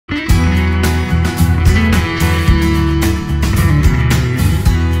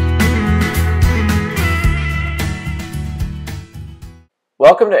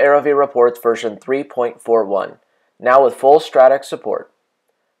Welcome to Aerovie Reports version 3.41, now with full STRATUX support.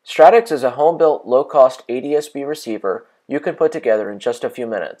 STRATUX is a home-built, low-cost ADS-B receiver you can put together in just a few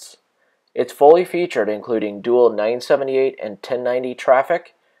minutes. It's fully featured, including dual 978 and 1090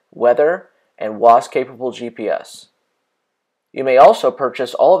 traffic, weather, and WAAS-capable GPS. You may also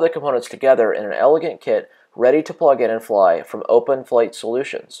purchase all of the components together in an elegant kit ready to plug in and fly from Open Flight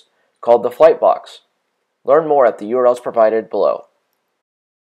Solutions, called the Flight Box. Learn more at the URLs provided below.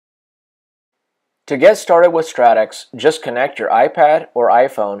 To get started with STRATUX, just connect your iPad or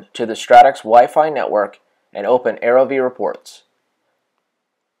iPhone to the STRATUX Wi-Fi network and open Aerovie Reports.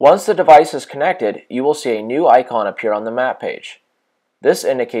 Once the device is connected, you will see a new icon appear on the map page. This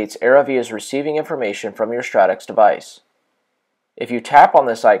indicates Aerovie is receiving information from your STRATUX device. If you tap on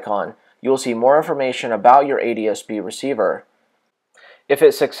this icon, you will see more information about your ADS-B receiver. If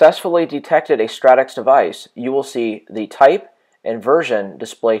it successfully detected a STRATUX device, you will see the type and version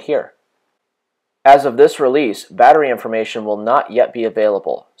displayed here. As of this release, battery information will not yet be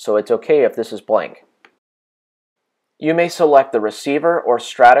available, so it's okay if this is blank. You may select the receiver or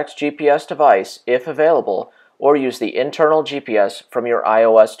STRATUX GPS device if available, or use the internal GPS from your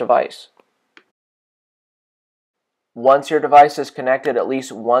iOS device. Once your device is connected at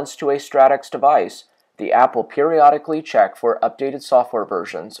least once to a STRATUX device, the app will periodically check for updated software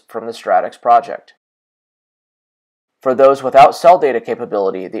versions from the STRATUX project. For those without cell data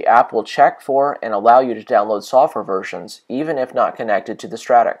capability, the app will check for and allow you to download software versions even if not connected to the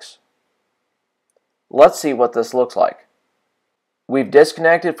STRATUX. Let's see what this looks like. We've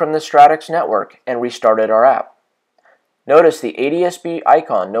disconnected from the STRATUX network and restarted our app. Notice the ADS-B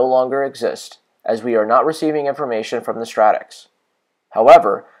icon no longer exists, as we are not receiving information from the STRATUX.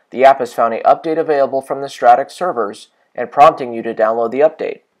 However, the app has found an update available from the STRATUX servers and prompting you to download the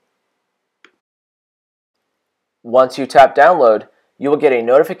update. Once you tap download, you will get a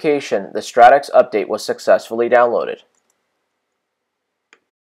notification the STRATUX update was successfully downloaded.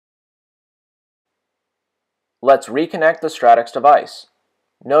 Let's reconnect the STRATUX device.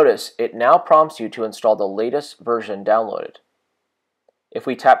 Notice it now prompts you to install the latest version downloaded. If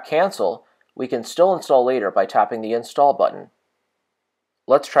we tap cancel, we can still install later by tapping the install button.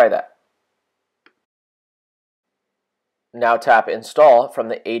 Let's try that. Now tap install from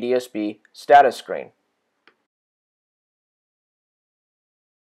the ADS-B status screen.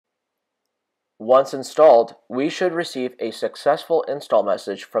 Once installed, we should receive a successful install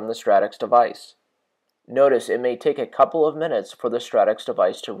message from the STRATUX device. Notice it may take a couple of minutes for the STRATUX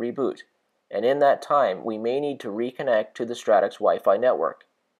device to reboot, and in that time we may need to reconnect to the STRATUX Wi-Fi network.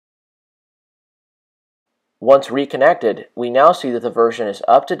 Once reconnected, we now see that the version is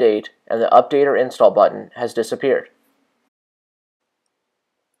up to date and the update or install button has disappeared.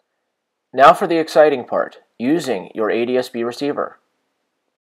 Now for the exciting part, using your ADS-B receiver.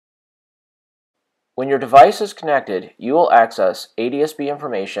 When your device is connected, you will access ADS-B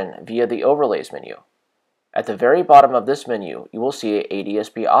information via the Overlays menu. At the very bottom of this menu, you will see an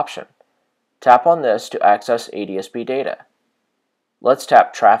ADS-B option. Tap on this to access ADS-B data. Let's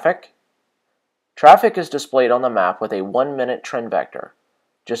tap Traffic. Traffic is displayed on the map with a 1-minute trend vector.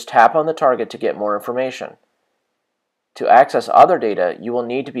 Just tap on the target to get more information. To access other data, you will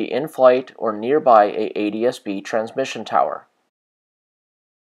need to be in flight or nearby a ADS-B transmission tower.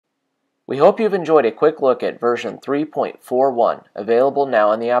 We hope you've enjoyed a quick look at version 3.41, available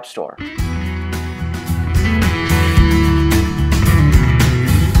now in the App Store.